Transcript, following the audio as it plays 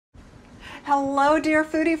Hello, dear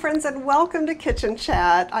foodie friends, and welcome to Kitchen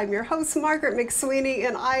Chat. I'm your host, Margaret McSweeney,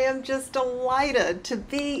 and I am just delighted to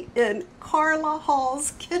be in Carla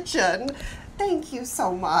Hall's kitchen. Thank you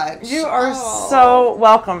so much. You are so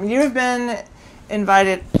welcome. You've been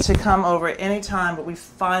invited to come over anytime, but we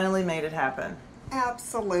finally made it happen.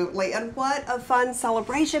 Absolutely, and what a fun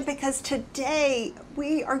celebration, because today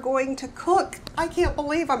we are going to cook. I can't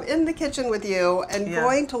believe I'm in the kitchen with you and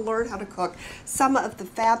going to learn how to cook some of the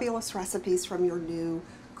fabulous recipes from your new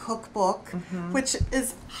cookbook, which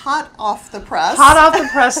is hot off the press. Hot off the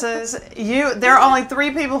presses. There are only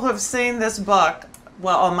 3 people who have seen this book,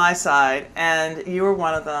 well, on my side, and you were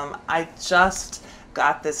one of them. I just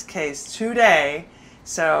got this case today,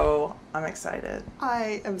 so I'm excited.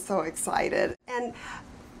 I am so excited. And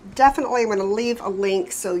definitely I'm going to leave a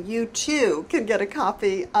link so you too can get a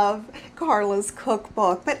copy of Carla's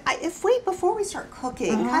cookbook. But before we start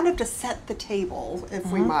cooking, kind of to set the table, if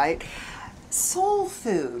we might, soul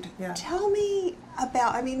food. Yeah. Tell me,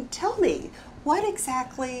 what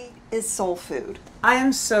exactly is soul food? I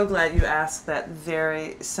am so glad you asked that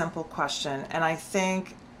very simple question, and I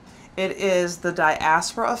think it is the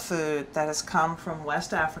diaspora of food that has come from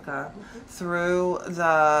West Africa through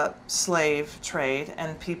the slave trade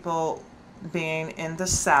and people being in the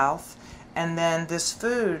South, and then this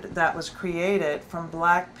food that was created from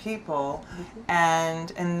black people and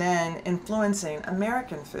then influencing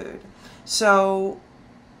American food. So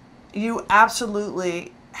you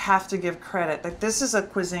absolutely have to give credit that this is a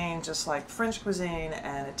cuisine just like French cuisine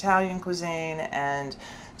and Italian cuisine and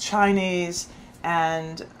Chinese,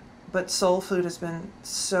 but soul food has been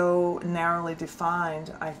so narrowly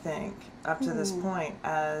defined, I think, up to this point,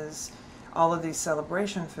 as all of these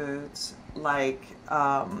celebration foods like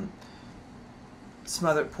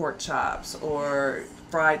smothered pork chops or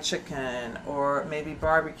fried chicken or maybe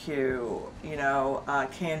barbecue,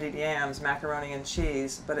 candied yams, macaroni and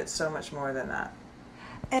cheese, but it's so much more than that.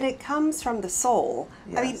 And it comes from the soul.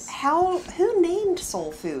 Yes. I mean, who named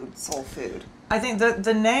soul food soul food? I think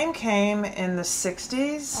the name came in the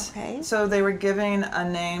 60s. Okay. So they were giving a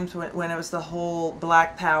name to it when it was the whole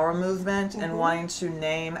Black Power movement and wanting to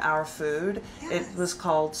name our food. Yes. It was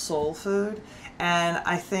called soul food. And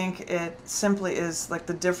I think it simply is like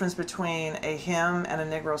the difference between a hymn and a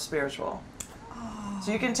Negro spiritual.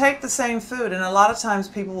 So you can take the same food, and a lot of times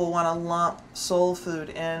people will want to lump soul food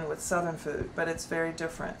in with Southern food, but it's very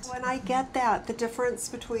different. When I get that, the difference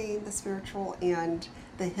between the spiritual and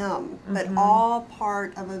the hymn, but all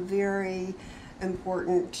part of a very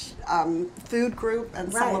important food group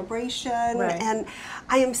and celebration. Right. And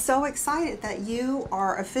I am so excited that you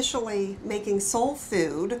are officially making soul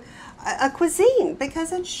food a cuisine,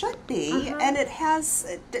 because it should be. And it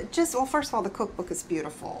has first of all, the cookbook is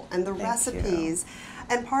beautiful, and the recipes.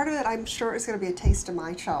 And part of it, I'm sure, is going to be a taste of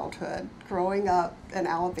my childhood, growing up in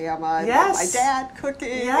Alabama, and my dad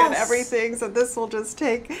cooking and everything. So this will just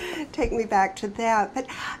take me back to that. But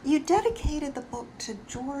you dedicated the book to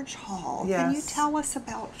George Hall. Yes. Can you tell us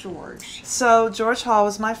about George? So George Hall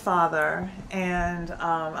was my father, and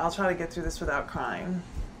I'll try to get through this without crying.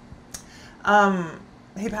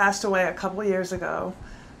 He passed away a couple years ago,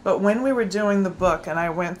 but when we were doing the book and I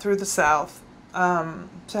went through the South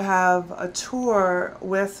to have a tour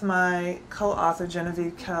with my co-author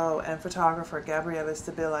Genevieve Coe and photographer Gabriella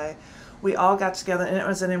Stabile, we all got together, and it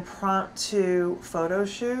was an impromptu photo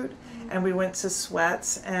shoot, and we went to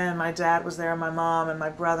Sweats, and my dad was there, and my mom and my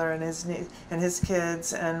brother and his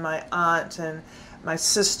kids and my aunt and my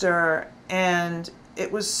sister, and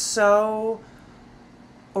it was so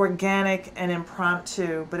organic and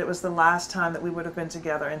impromptu, but it was the last time that we would have been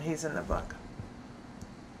together, and he's in the book.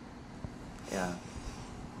 Yeah.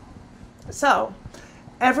 So,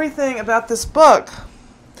 everything about this book,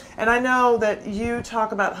 and I know that you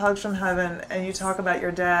talk about Hugs from Heaven, and you talk about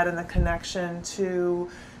your dad and the connection to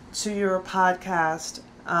your podcast.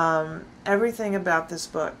 Everything about this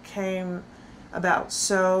book came about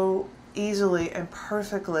so easily and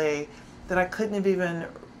perfectly that I couldn't have even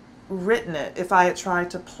written it if I had tried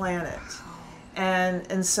to plan it.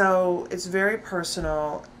 And so it's very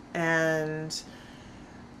personal, and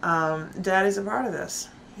Daddy's a part of this.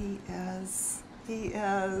 He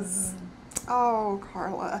is. Oh,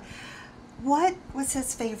 Carla, what was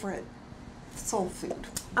his favorite soul food?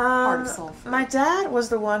 Part of soul food. My dad was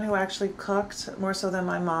the one who actually cooked more so than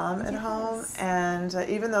my mom at home, and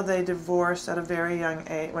even though they divorced at a very young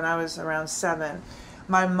age, when I was around 7,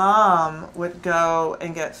 my mom would go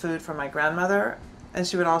and get food from my grandmother And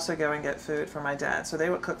she would also go and get food for my dad. So they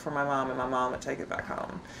would cook for my mom, and my mom would take it back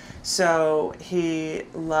home. So he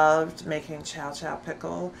loved making chow chow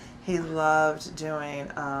pickle. He loved doing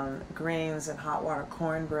greens and hot water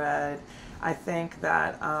cornbread. I think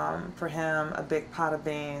that for him, a big pot of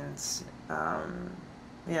beans.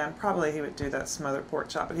 Yeah, and probably he would do that smothered pork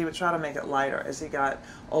chop, but he would try to make it lighter. As he got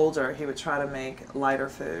older, he would try to make lighter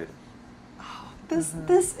food.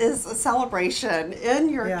 This is a celebration in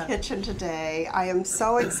your kitchen today. I am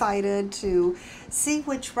so excited to see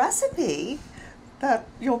which recipe that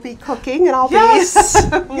you'll be cooking, and I'll be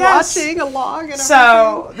watching along. And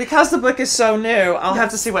so, because the book is so new, I'll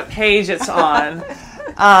have to see what page it's on.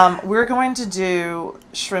 We're going to do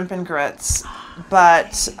shrimp and grits,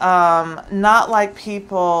 but not like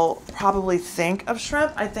people probably think of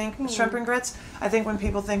shrimp. I think shrimp and grits. I think when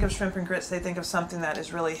people think of shrimp and grits, they think of something that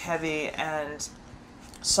is really heavy and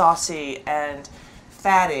saucy and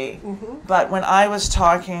fatty. But when I was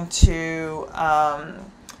talking to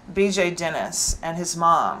B.J. Dennis and his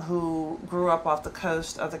mom, who grew up off the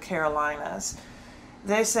coast of the Carolinas,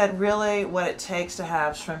 they said really what it takes to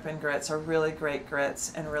have shrimp and grits are really great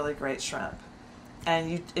grits and really great shrimp.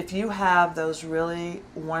 And if you have those really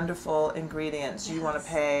wonderful ingredients, you want to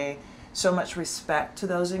pay so much respect to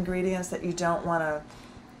those ingredients that you don't want to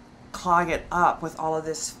clog it up with all of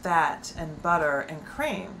this fat and butter and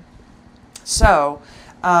cream. So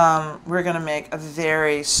we're going to make a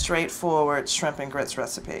very straightforward shrimp and grits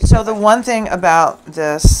recipe. So the one thing about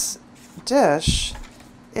this dish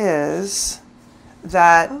is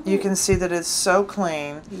that you can see that it's so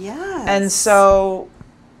clean. Yes. And so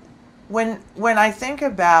when I think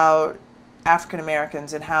about African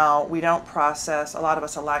Americans and how we don't process, a lot of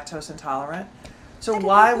us are lactose intolerant. So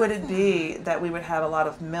why would it be that we would have a lot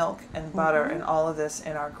of milk and butter and all of this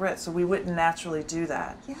in our grits? So we wouldn't naturally do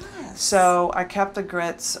that. Yes. So I kept the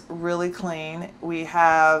grits really clean. We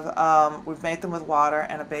have, we've made them with water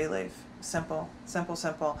and a bay leaf. Simple, simple,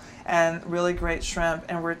 simple. And really great shrimp.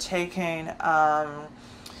 And we're taking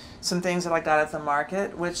some things that I got at the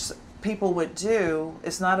market, which people would do.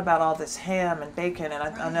 It's not about all this ham and bacon. And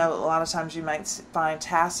I know a lot of times you might find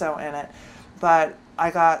tasso in it, but I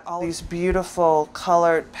got all these beautiful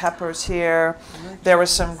colored peppers here. There were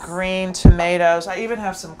some green tomatoes. I even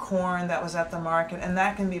have some corn that was at the market, and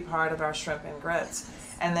that can be part of our shrimp and grits.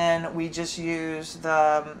 And then we just use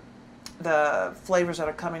the flavors that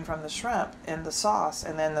are coming from the shrimp in the sauce,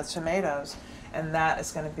 and then the tomatoes, and that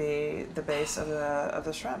is going to be the base of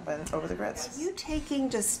the shrimp and over the grits. Are you taking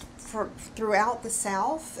just throughout the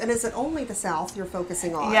South, and is it only the South you're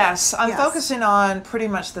focusing on? Yes, I'm focusing on pretty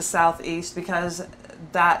much the Southeast because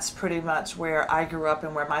that's pretty much where I grew up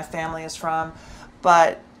and where my family is from.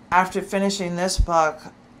 But after finishing this book,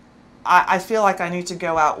 I feel like I need to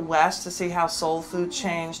go out west to see how soul food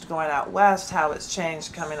changed going out west, how it's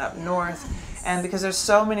changed coming up north, and because there's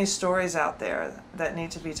so many stories out there that need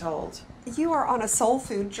to be told. You are on a soul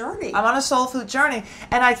food journey. I'm on a soul food journey,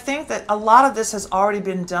 and I think that a lot of this has already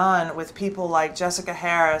been done with people like Jessica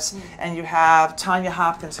Harris, and you have Tanya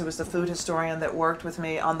Hopkins, who was the food historian that worked with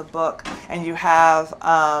me on the book, and you have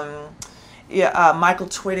Michael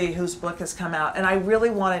Twitty, whose book has come out, and I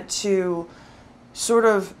really wanted to sort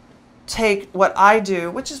of take what I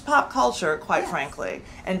do, which is pop culture, quite frankly,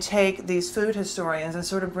 and take these food historians and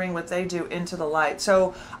sort of bring what they do into the light.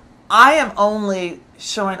 So I am only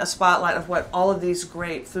showing a spotlight of what all of these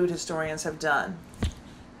great food historians have done.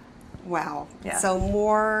 Wow. Yeah. So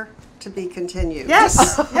more to be continued.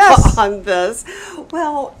 Yes, yes. On this.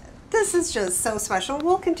 Well, this is just so special.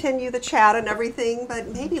 We'll continue the chat and everything, but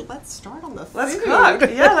maybe let's start on the food. Let's cook.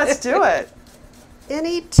 Yeah, let's do it.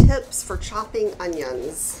 Any tips for chopping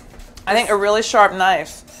onions? I think a really sharp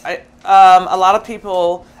knife. A lot of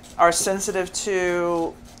people are sensitive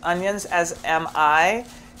to onions, as am I.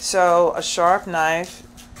 So a sharp knife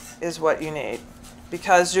is what you need,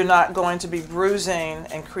 because you're not going to be bruising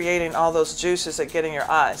and creating all those juices that get in your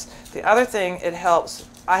eyes. The other thing, it helps.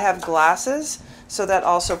 I have glasses, so that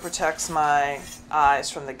also protects my eyes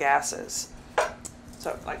from the gases.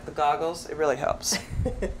 So like the goggles, it really helps.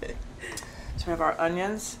 So we have our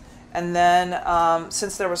onions. And then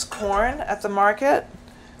since there was corn at the market,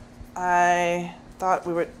 I thought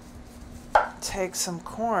we would take some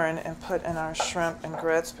corn and put in our shrimp and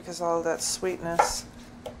grits because all of that sweetness.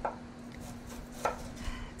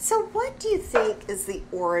 So what do you think is the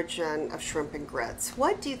origin of shrimp and grits?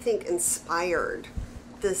 What do you think inspired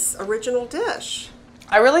this original dish?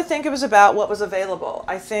 I really think it was about what was available.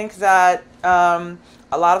 I think that a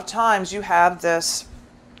lot of times you have this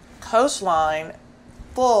coastline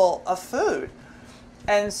full of food.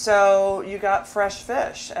 And so you got fresh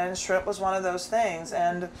fish, and shrimp was one of those things.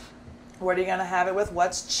 And What are you going to have it with?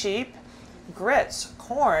 What's cheap? Grits,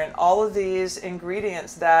 corn, all of these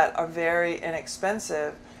ingredients that are very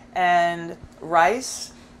inexpensive. And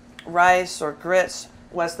rice or grits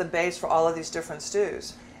was the base for all of these different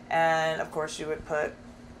stews. And of course you would put,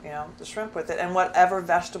 the shrimp with it and whatever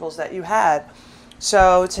vegetables that you had.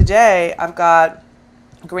 So today I've got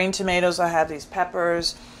green tomatoes, I have these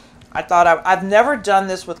peppers. I thought I've never done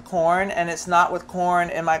this with corn, and it's not with corn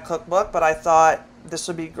in my cookbook, but I thought this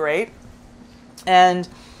would be great. And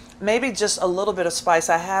maybe just a little bit of spice.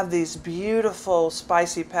 I have these beautiful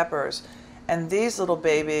spicy peppers, and these little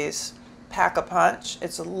babies pack a punch.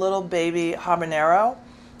 It's a little baby habanero,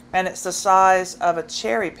 and it's the size of a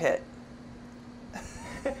cherry pit.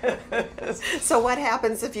 So what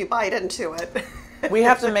happens if you bite into it? We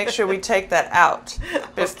have to make sure we take that out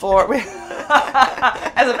before we...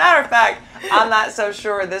 As a matter of fact, I'm not so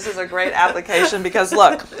sure this is a great application because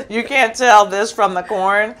look, you can't tell this from the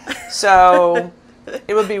corn, so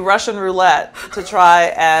it would be Russian roulette to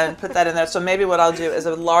try and put that in there. So maybe what I'll do is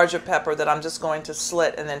a larger pepper that I'm just going to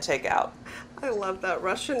slit and then take out. I love that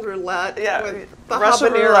Russian roulette. Yeah, with the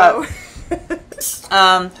Russian habanero.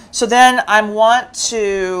 Roulette. So then I want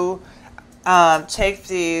to take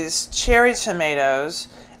these cherry tomatoes,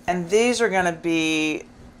 and these are going to be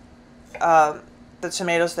the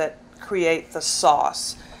tomatoes that create the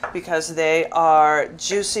sauce because they are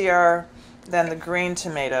juicier than the green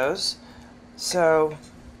tomatoes. So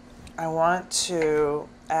I want to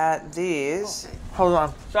add these. Okay. Hold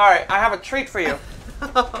on. Sorry, I have a treat for you.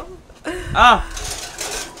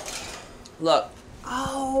 Look.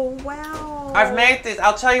 Oh, wow. I've made these.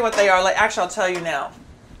 I'll tell you what they are. Actually, I'll tell you now.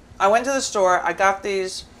 I went to the store. I got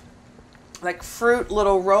these like fruit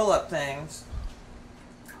little roll-up things.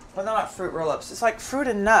 Well, they're not fruit roll-ups. It's like fruit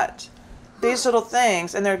and nut. These little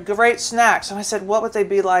things, and they're great snacks. And I said, what would they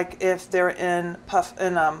be like if they're in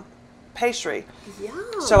pastry?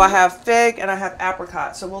 Yum. So I have fig and I have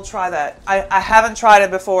apricot. So we'll try that. I haven't tried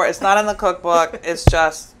it before. It's not in the cookbook. It's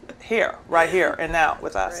just here, right here and now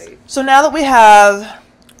with us. Great. So now that we have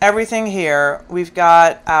everything here, we've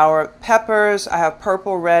got our peppers. I have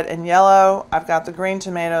purple, red, and yellow. I've got the green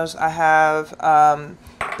tomatoes. I have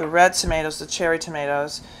the red tomatoes, the cherry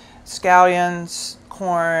tomatoes, scallions,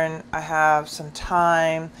 corn. I have some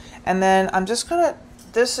thyme, and then I'm just gonna.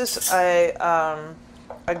 This is a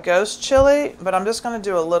ghost chili, but I'm just gonna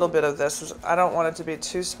do a little bit of this. I don't want it to be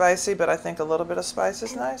too spicy, but I think a little bit of spice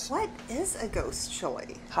is nice. What is a ghost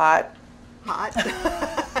chili? Hot. Hot.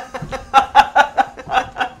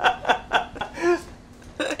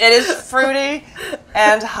 It is fruity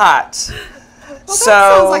and hot. Well, that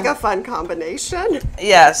sounds like a fun combination.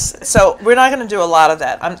 Yes. So we're not going to do a lot of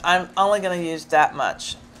that. I'm only going to use that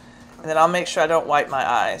much, and then I'll make sure I don't wipe my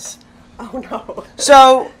eyes. Oh no.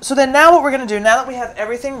 So then now what we're going to do, now that we have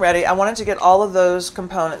everything ready, I wanted to get all of those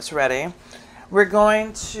components ready. We're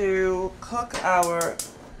going to cook our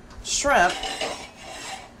shrimp.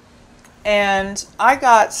 And I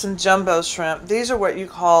got some jumbo shrimp. These are what you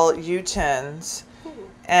call U10s.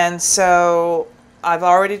 And so I've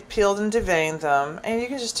already peeled and deveined them. And you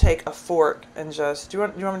can just take a fork and just, do you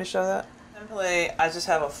want me to show that? Simply, I just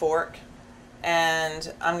have a fork.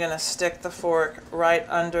 And I'm going to stick the fork right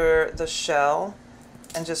under the shell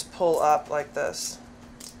and just pull up like this.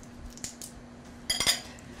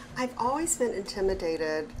 I've always been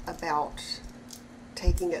intimidated about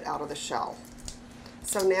taking it out of the shell.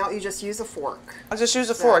 So now you just use a fork. I just use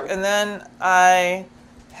a fork, and then I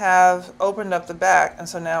have opened up the back, and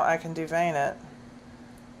so now I can devein it.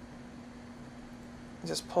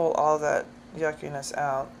 Just pull all that yuckiness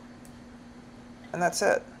out. And that's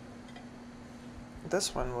it.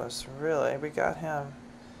 This one was really, we got him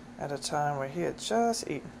at a time where he had just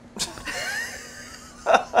eaten.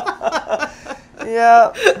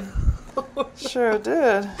 Yeah, sure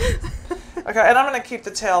did. Okay, and I'm going to keep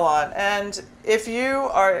the tail on. And if you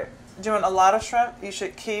are doing a lot of shrimp, you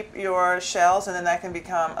should keep your shells, and then that can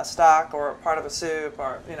become a stock or part of a soup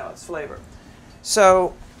or, its flavor.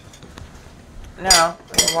 So now I'm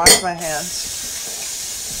going to wash my hands.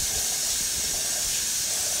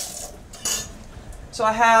 So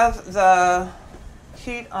I have the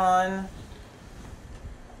heat on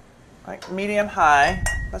like medium high.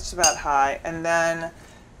 That's about high. And then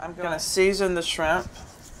I'm going to season the shrimp.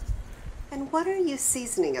 And what are you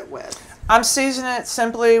seasoning it with? I'm seasoning it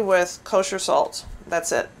simply with kosher salt.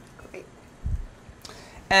 That's it. Great.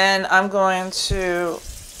 And I'm going to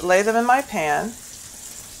lay them in my pan.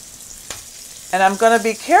 And I'm going to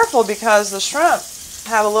be careful because the shrimp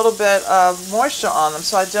have a little bit of moisture on them,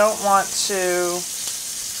 so I don't want to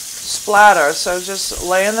splatter. So just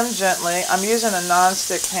laying them gently. I'm using a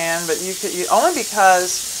non-stick pan, but you could only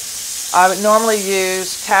because I would normally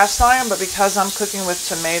use cast iron, but because I'm cooking with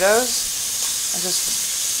tomatoes, I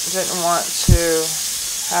just didn't want to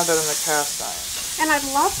have it in the cast iron. And I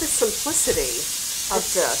love the simplicity of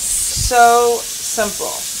this. So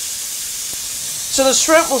simple. So the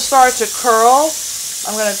shrimp will start to curl.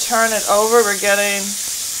 I'm going to turn it over. We're getting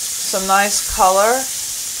some nice color.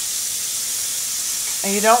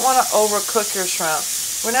 And you don't want to overcook your shrimp.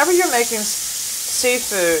 Whenever you're making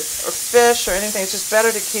seafood or fish or anything, it's just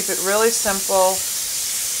better to keep it really simple.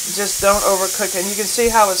 Just don't overcook it. And you can see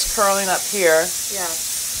how it's curling up here. Yeah.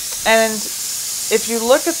 And if you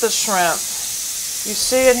look at the shrimp, you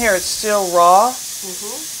see in here it's still raw.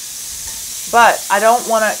 But I don't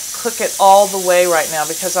want to cook it all the way right now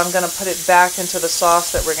because I'm going to put it back into the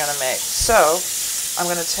sauce that we're going to make. So I'm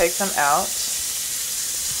going to take them out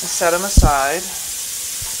and set them aside.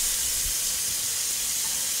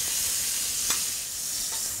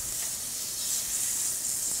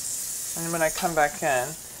 And when I come back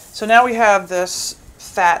in, so now we have this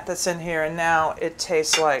fat that's in here, and now it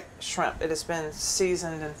tastes like shrimp. It has been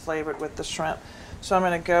seasoned and flavored with the shrimp. So I'm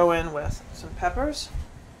going to go in with some peppers.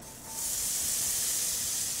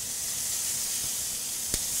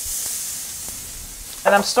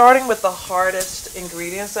 And I'm starting with the hardest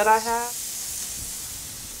ingredients that I have.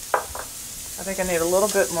 I think I need a little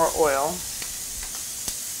bit more oil.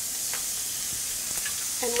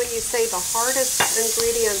 And when you say the hardest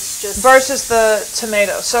ingredients, just... Versus the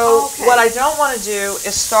tomato. So okay. What I don't want to do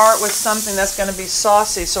is start with something that's going to be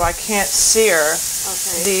saucy so I can't sear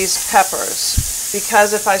these peppers.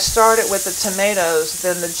 Because if I start it with the tomatoes,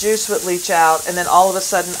 then the juice would leach out, and then all of a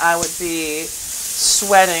sudden I would be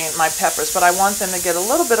sweating my peppers. But I want them to get a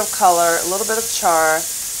little bit of color, a little bit of char,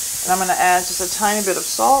 and I'm going to add just a tiny bit of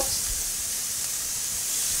salt.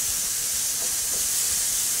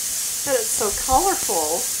 And it's so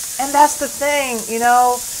colorful. And that's the thing, you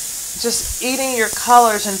know, just eating your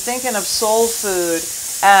colors and thinking of soul food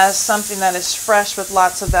as something that is fresh with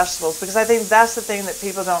lots of vegetables, because I think that's the thing that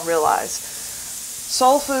people don't realize.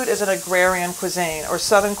 Soul food is an agrarian cuisine, or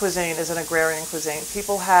Southern cuisine is an agrarian cuisine.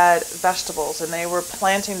 People had vegetables, and they were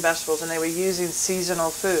planting vegetables, and they were using seasonal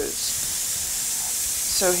foods.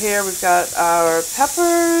 So here we've got our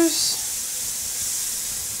peppers.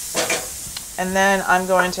 And then I'm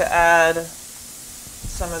going to add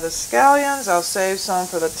some of the scallions. I'll save some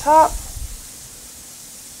for the top.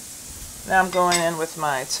 Now I'm going in with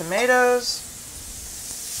my tomatoes.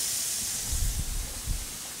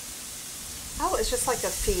 Oh, it's just like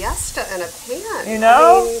a fiesta in a pan. You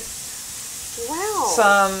know? I mean, wow.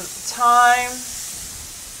 Some thyme.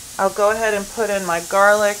 I'll go ahead and put in my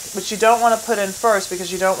garlic, which you don't want to put in first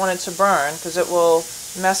because you don't want it to burn, because it will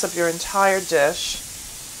mess up your entire dish.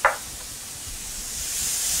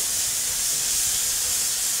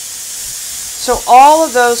 So all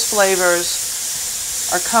of those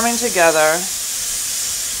flavors are coming together.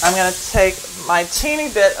 I'm going to take my teeny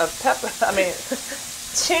bit of pepper,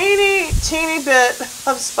 teeny bit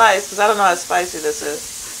of spice, because I don't know how spicy this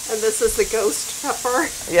is. And this is the ghost pepper?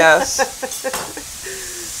 Yes.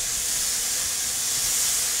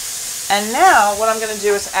 And now what I'm going to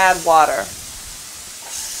do is add water.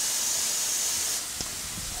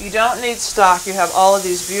 You don't need stock. You have all of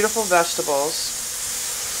these beautiful vegetables.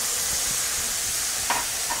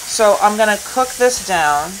 So I'm going to cook this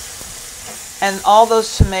down, and all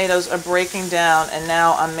those tomatoes are breaking down, and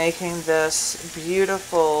now I'm making this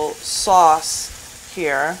beautiful sauce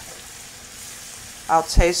here. I'll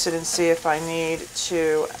taste it and see if I need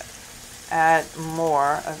to add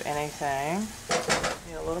more of anything.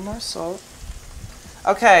 Need a little more salt.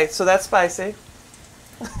 Okay, so that's spicy.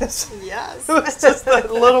 Yes. It was just a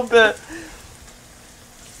little bit.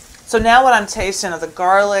 So now what I'm tasting of the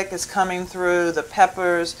garlic is coming through, the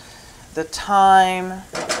peppers, the thyme.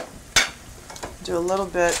 Do a little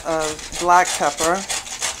bit of black pepper.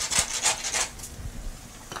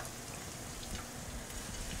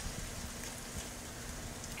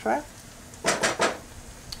 Try.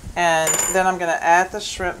 And then I'm going to add the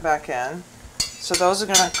shrimp back in. So those are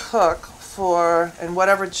going to cook for, and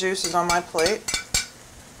whatever juice is on my plate,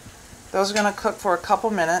 those are going to cook for a couple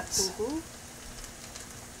minutes.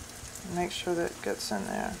 Make sure that it gets in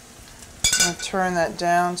there. I'm going to turn that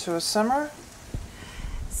down to a simmer.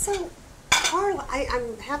 So, Carla,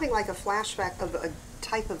 I'm having like a flashback of a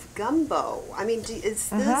type of gumbo. I mean, is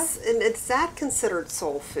this, and is that considered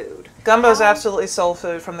soul food? Gumbo is absolutely soul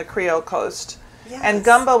food from the Creole coast. Yes. And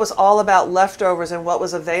gumbo was all about leftovers and what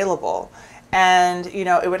was available. And, you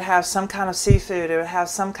know, it would have some kind of seafood, it would have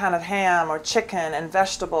some kind of ham or chicken and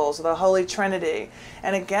vegetables, the Holy Trinity.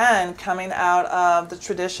 And again, coming out of the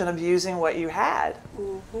tradition of using what you had.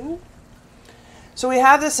 So we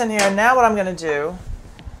have this in here, and now what I'm going to do,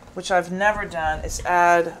 which I've never done, is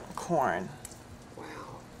add corn. Wow.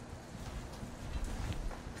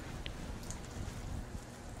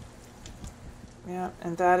 Yeah,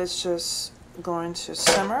 and that is just going to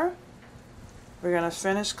simmer. We're going to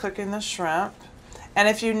finish cooking the shrimp. And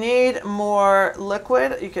if you need more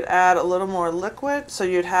liquid, you could add a little more liquid. So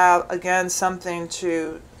you'd have, again, something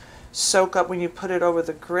to soak up when you put it over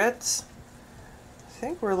the grits. I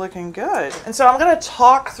think we're looking good. And so I'm going to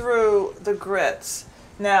talk through the grits.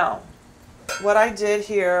 Now, what I did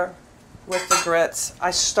here with the grits,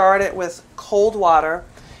 I started with cold water.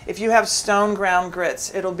 If you have stone ground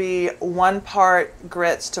grits, it'll be 1 part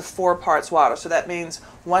grits to 4 parts water. So that means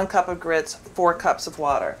 1 cup of grits, 4 cups of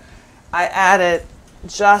water. I added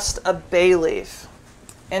just a bay leaf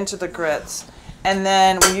into the grits. And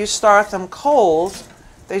then when you start them cold,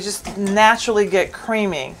 they just naturally get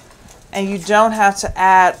creamy. And you don't have to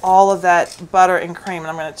add all of that butter and cream. And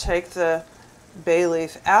I'm going to take the bay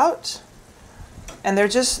leaf out. And they're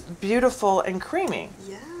just beautiful and creamy.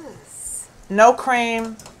 Yes. No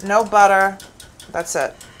cream, no butter. That's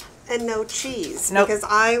it. And no cheese. Nope. Because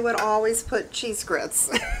I would always put cheese grits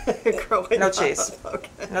growing No up. cheese. Okay.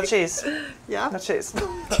 No cheese. Yeah? No cheese.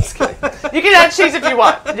 Just kidding. You can add cheese if you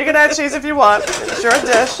want. You can add cheese if you want. It's your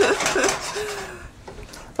dish.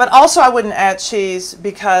 But also I wouldn't add cheese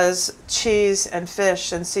because cheese and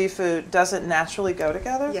fish and seafood doesn't naturally go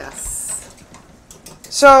together. Yes.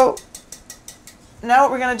 So now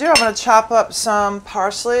what we're going to do, I'm going to chop up some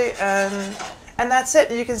parsley and that's it.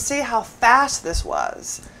 You can see how fast this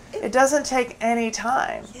was. It doesn't take any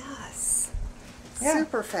time. Yes. Yeah.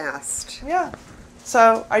 Super fast. Yeah.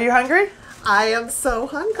 So are you hungry? I am so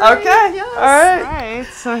hungry. Okay. Yes. All right. All right.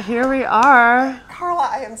 So here we are. Carla,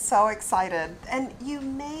 I am so excited. And you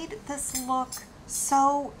made this look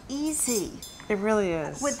so easy. It really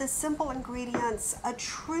is. With the simple ingredients, a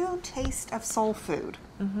true taste of soul food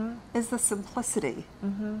is the simplicity.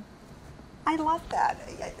 I love that.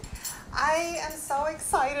 I am so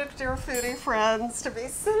excited, dear foodie friends, to be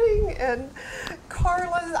sitting on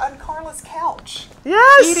Carla's couch.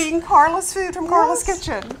 Yes. Eating Carla's food from Carla's Yes.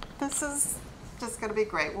 kitchen. This is just going to be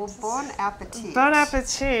great. Well, bon appetit. Bon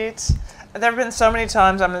appetit. There have been so many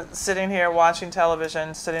times I'm sitting here watching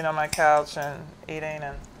television, sitting on my couch and eating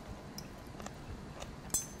and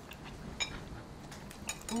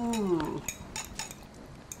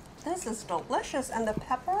This is delicious. And the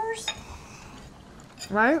peppers,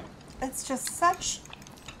 right? it's just such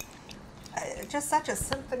a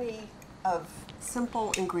symphony of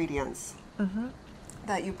simple ingredients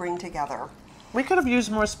that you bring together. We could have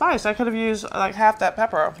used more spice. I could have used like half that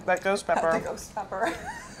pepper, that ghost pepper. The ghost pepper.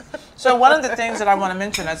 So one of the things that I want to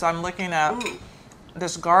mention as I'm looking at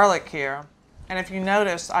this garlic here, and if you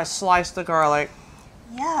notice, I sliced the garlic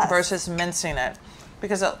Yes. versus mincing it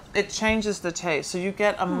because it changes the taste. So you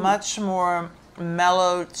get a much more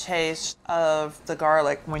mellow taste of the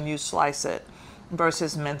garlic when you slice it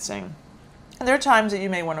versus mincing. And there are times that you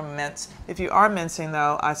may want to mince. If you are mincing,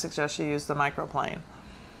 though, I suggest you use the microplane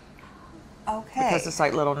Okay. because it's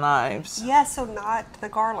like little knives. Yeah, so not the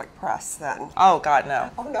garlic press then. Oh, God, no.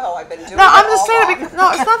 Oh no, I've been doing No, it I'm just all saying wrong. it because, no,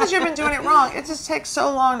 it's not that you've been doing it wrong. It just takes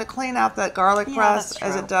so long to clean out that garlic Yeah, press that's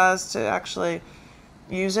as true. it does to actually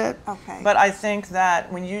use it. Okay. But I think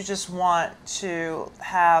that when you just want to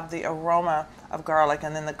have the aroma of garlic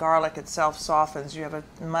and then the garlic itself softens, you have a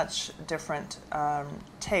much different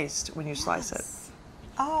taste when you slice it.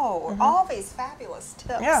 Oh, all these fabulous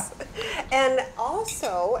tips. Yeah. And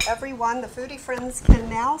also, everyone, the foodie friends can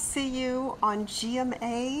now see you on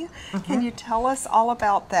GMA. Can you tell us all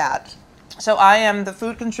about that? So I am the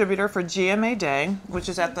food contributor for GMA Day, which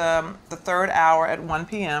is at the third hour at 1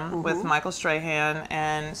 p.m. with Michael Strahan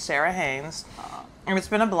and Sarah Haynes. And it's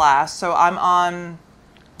been a blast. So I'm on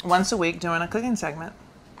once a week doing a cooking segment.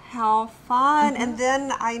 How fun. And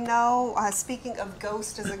then I know, speaking of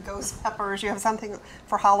ghost peppers, you have something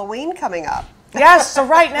for Halloween coming up. Yes, so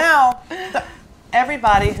right now,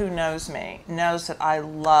 everybody who knows me knows that I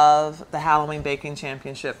love the Halloween Baking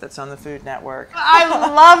Championship that's on the Food Network. I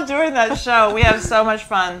love doing that show. We have so much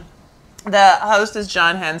fun. The host is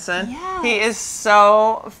John Henson. Yes. He is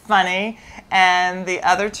so funny. And the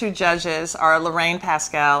other 2 judges are Lorraine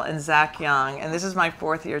Pascal and Zach Young. And this is my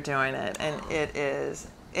 4th year doing it. And it is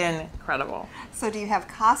incredible. So do you have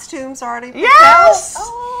costumes already picked Yes! out?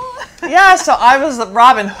 Oh. Yeah, so I was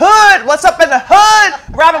Robin Hood. What's up in the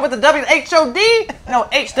hood? Robin with the W-H-O-D? No,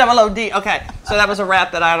 H-O-O-D. Okay, so that was a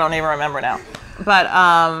rap that I don't even remember now. But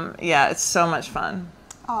yeah, it's so much fun.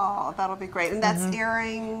 Oh, that'll be great. And that's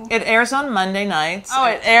airing? It airs on Monday nights. Oh,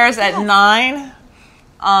 it airs at 9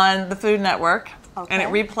 on the Food Network. Okay. And it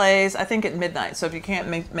replays, I think, at midnight. So if you can't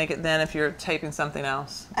make it then, if you're taping something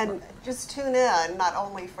else. And just tune in, not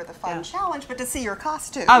only for the fun challenge, but to see your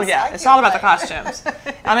costumes. Oh, yeah. It's all about the costumes.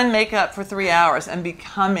 I'm in makeup for 3 hours and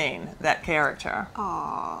becoming that character.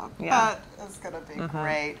 Aw, Yeah. that is going to be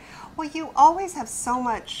great. Well, you always have so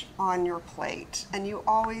much on your plate, and you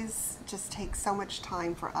always just take so much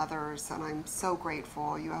time for others, and I'm so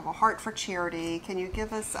grateful. You have a heart for charity. Can you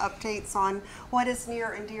give us updates on what is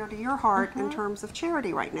near and dear to your heart in terms of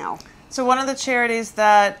charity right now? So one of the charities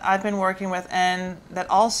that I've been working with and that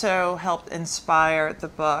also helped inspire the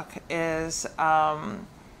book is Helen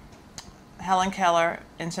Keller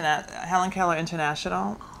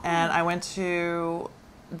International. And I went to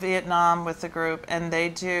Vietnam with the group, and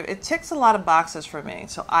it ticks a lot of boxes for me.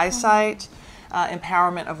 So eyesight,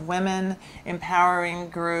 empowerment of women, empowering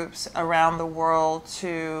groups around the world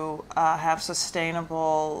to have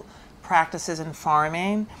sustainable practices in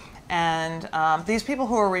farming. And these people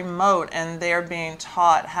who are remote, and they're being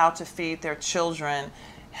taught how to feed their children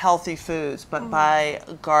healthy foods, but by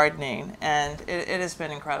gardening, and it has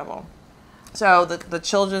been incredible. So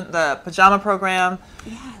the pajama program,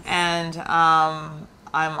 and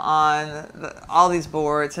I'm on all these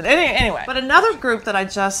boards, and anyway. But another group that I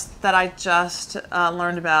just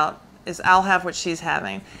learned about is I'll Have What She's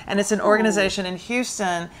Having, and it's an organization in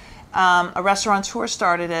Houston. A restaurateur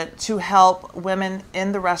started it to help women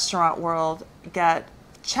in the restaurant world get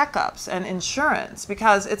checkups and insurance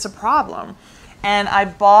because it's a problem. And I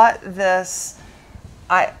bought this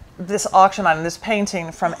auction item, this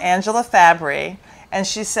painting from Angela Fabry, and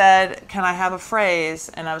she said, "Can I have a phrase?"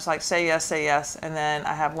 And I was like, "Say yes, say yes." And then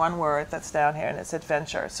I have one word that's down here, and it's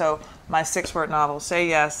adventure. So my 6-word novel, say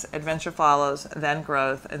yes, adventure follows, then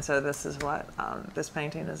growth. And so this is what this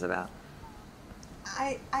painting is about.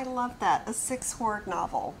 I love that, a 6-word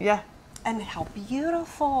novel. Yeah. And how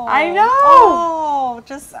beautiful. I know.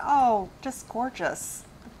 Just gorgeous.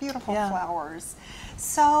 Beautiful flowers.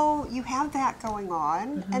 So you have that going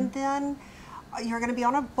on, and then you're going to be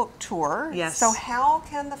on a book tour. Yes. So how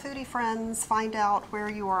can the foodie friends find out where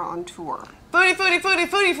you are on tour?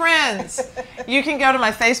 Foodie friends! You can go to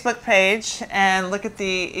my Facebook page and look at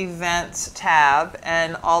the events tab,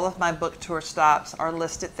 and all of my book tour stops are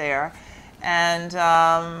listed there. And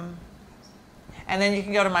then you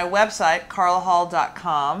can go to my website,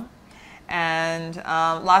 carlahall.com, and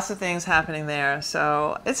lots of things happening there.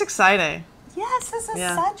 So it's exciting. Yes, this is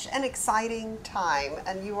such an exciting time,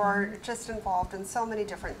 and you are just involved in so many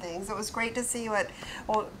different things. It was great to see you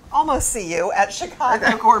almost see you at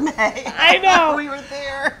Chicago Gourmet. I know. We were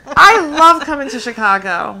there. I love coming to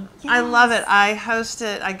Chicago. Yes. I love it. I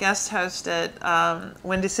guest hosted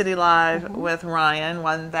Windy City Live with Ryan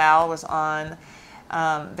when Val was on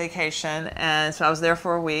vacation, and so I was there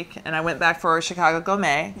for a week, and I went back for Chicago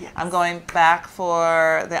Gourmet. Yes. I'm going back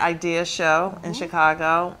for the Idea Show in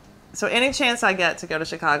Chicago. So any chance I get to go to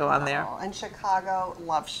Chicago, I'm there. And Chicago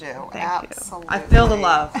loves you. Thank Absolutely. you. I feel the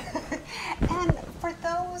love. And for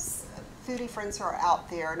those foodie friends who are out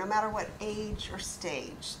there, no matter what age or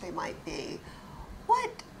stage they might be,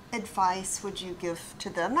 what advice would you give to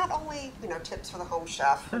them? Not only, tips for the home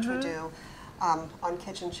chef, which we do on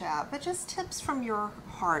Kitchen Chat, but just tips from your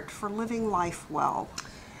heart for living life well.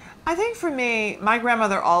 I think for me, my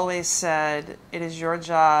grandmother always said, it is your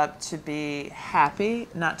job to be happy,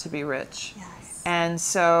 not to be rich. Yes. And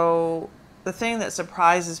so the thing that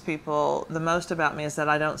surprises people the most about me is that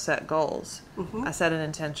I don't set goals. I set an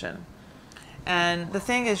intention. And the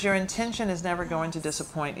thing is, your intention is never going to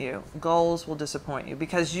disappoint you. Goals will disappoint you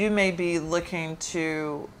because you may be looking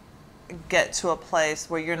to get to a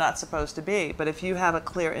place where you're not supposed to be. But if you have a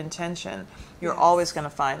clear intention, you're always going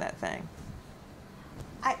to find that thing.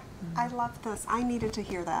 I love this. I needed to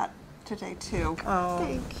hear that today too. Oh,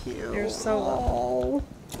 thank you. You're so lovely.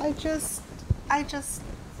 I just.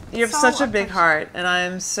 You have such a big heart, and I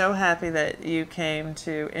am so happy that you came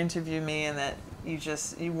to interview me and that you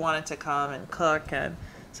wanted to come and cook, and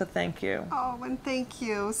so thank you. Oh, and thank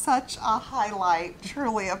you. Such a highlight,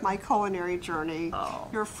 truly, of my culinary journey. Oh.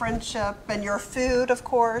 Your friendship and your food, of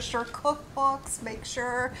course, your cookbooks. Make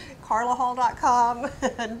sure carlahall.com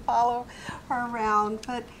and follow her around.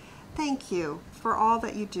 But thank you for all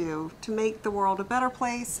that you do to make the world a better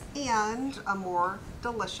place and a more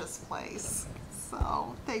delicious place.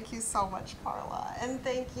 So thank you so much, Carla. And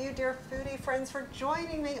thank you, dear foodie friends, for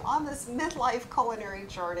joining me on this midlife culinary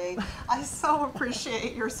journey. I so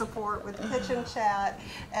appreciate your support with Kitchen Chat,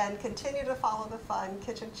 and continue to follow the fun,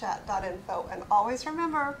 kitchenchat.info. And always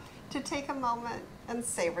remember to take a moment and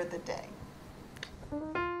savor the day.